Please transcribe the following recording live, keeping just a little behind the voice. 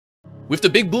With the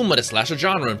big boom of the slasher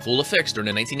genre in full effects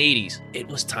during the 1980s, it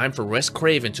was time for Wes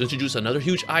Craven to introduce another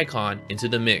huge icon into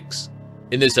the mix.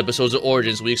 In this episode's of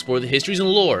Origins, we explore the histories and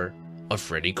lore of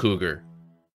Freddy Krueger.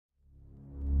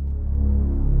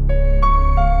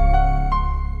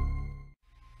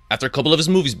 After a couple of his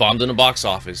movies bombed in the box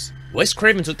office, Wes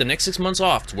Craven took the next 6 months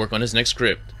off to work on his next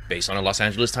script. Based on a Los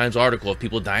Angeles Times article of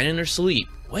people dying in their sleep,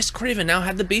 Wes Craven now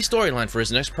had the base storyline for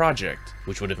his next project,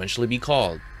 which would eventually be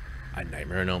called A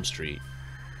Nightmare on Elm Street.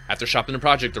 After shopping the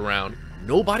project around,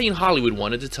 nobody in Hollywood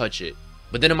wanted to touch it,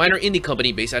 but then a minor indie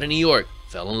company based out of New York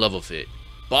fell in love with it.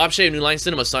 Bob Shea of New Line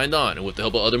Cinema signed on, and with the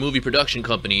help of other movie production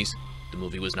companies, the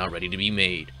movie was now ready to be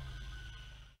made.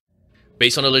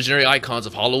 Based on the legendary icons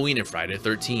of Halloween and Friday the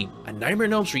 13th, A Nightmare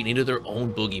on Elm Street needed their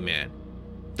own boogeyman.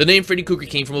 The name Freddy Krueger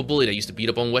came from a bully that used to beat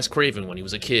up on Wes Craven when he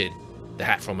was a kid, the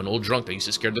hat from an old drunk that used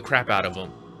to scare the crap out of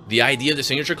him. The idea of the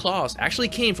signature claws actually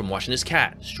came from watching his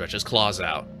cat stretch his claws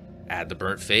out. Add the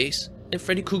burnt face, and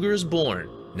Freddy Krueger is born.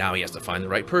 Now he has to find the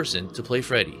right person to play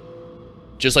Freddy.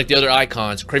 Just like the other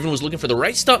icons, Craven was looking for the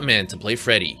right stuntman to play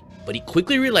Freddy, but he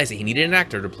quickly realized that he needed an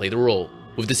actor to play the role.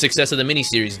 With the success of the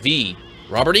miniseries V,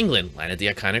 Robert Englund landed the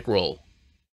iconic role.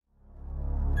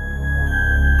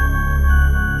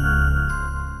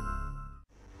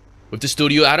 With the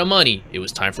studio out of money, it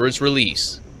was time for its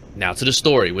release. Now to the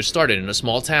story, which started in a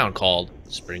small town called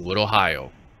Springwood,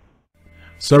 Ohio.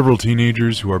 Several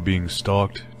teenagers who are being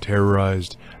stalked,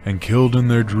 terrorized, and killed in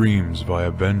their dreams by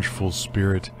a vengeful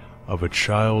spirit of a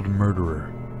child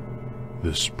murderer. The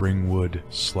Springwood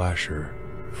Slasher,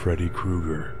 Freddy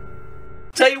Krueger.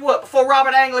 Tell you what, before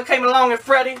Robert Englund came along and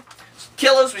Freddy,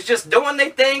 killers was just doing their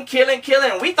thing, killing,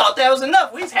 and we thought that was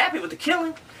enough. We was happy with the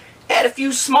killing. Add a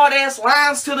few smart-ass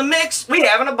lines to the mix, we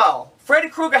having a ball. Freddy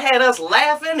Krueger had us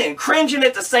laughing and cringing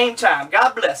at the same time.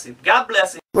 God bless him. God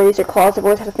bless him. Raise your claws. I've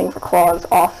always had a thing for claws.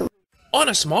 Awesome. On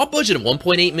a small budget of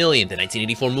 $1.8 million, the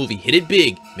 1984 movie hit it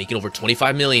big, making over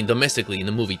 $25 million domestically in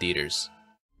the movie theaters.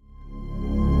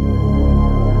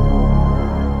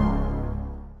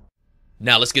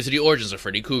 Now let's get to the origins of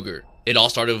Freddy Krueger. It all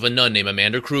started with a nun named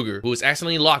Amanda Krueger, who was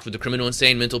accidentally locked with the criminal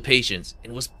insane mental patients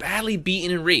and was badly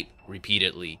beaten and raped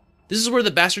repeatedly. This is where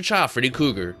the bastard child Freddy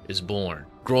Krueger is born.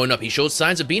 Growing up, he showed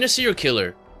signs of being a serial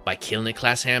killer by killing a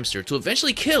class hamster to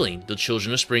eventually killing the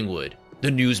children of Springwood.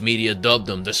 The news media dubbed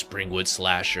him the Springwood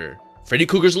Slasher. Freddy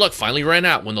Krueger's luck finally ran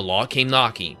out when the law came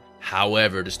knocking.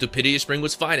 However, the stupidity of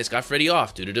Springwood's finest got Freddy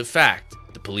off due to the fact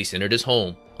the police entered his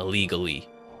home illegally.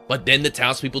 But then the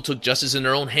townspeople took justice in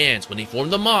their own hands when they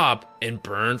formed a mob and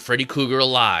burned Freddy Krueger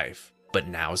alive. But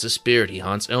now as a spirit, he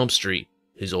haunts Elm Street,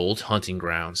 his old hunting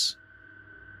grounds.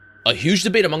 A huge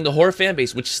debate among the horror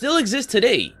fanbase, which still exists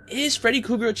today, is Freddy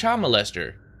Krueger a child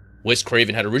molester? Wes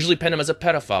Craven had originally penned him as a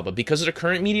pedophile, but because of the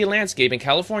current media landscape in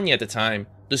California at the time,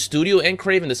 the studio and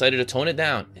Craven decided to tone it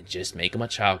down and just make him a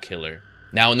child killer.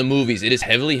 Now in the movies, it is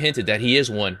heavily hinted that he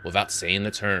is one without saying the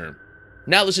term.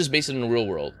 Now let's just base it in the real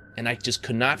world, and I just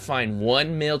could not find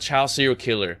one male child serial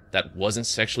killer that wasn't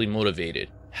sexually motivated.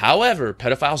 However,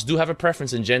 pedophiles do have a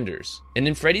preference in genders, and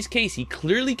in Freddy's case, he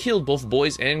clearly killed both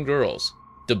boys and girls,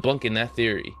 debunking that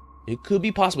theory. It could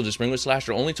be possible the Springwood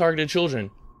Slasher only targeted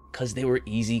children because they were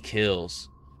easy kills.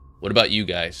 What about you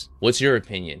guys? What's your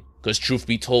opinion? Because truth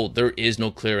be told, there is no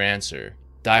clear answer.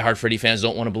 Die-hard Freddy fans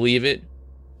don't want to believe it,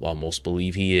 while most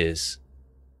believe he is.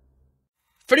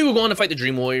 Freddy would go on to fight the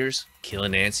Dream Warriors,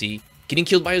 killing Nancy, getting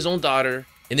killed by his own daughter,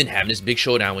 and then having this big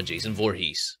showdown with Jason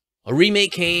Voorhees. A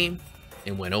remake came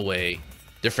and went away.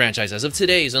 The franchise as of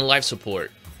today is on life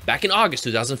support. Back in August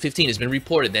 2015, it's been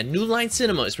reported that New Line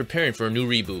Cinema is preparing for a new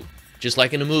reboot. Just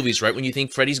like in the movies, right when you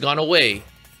think Freddy's gone away,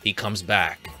 he comes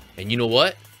back. And you know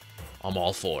what? I'm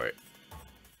all for it.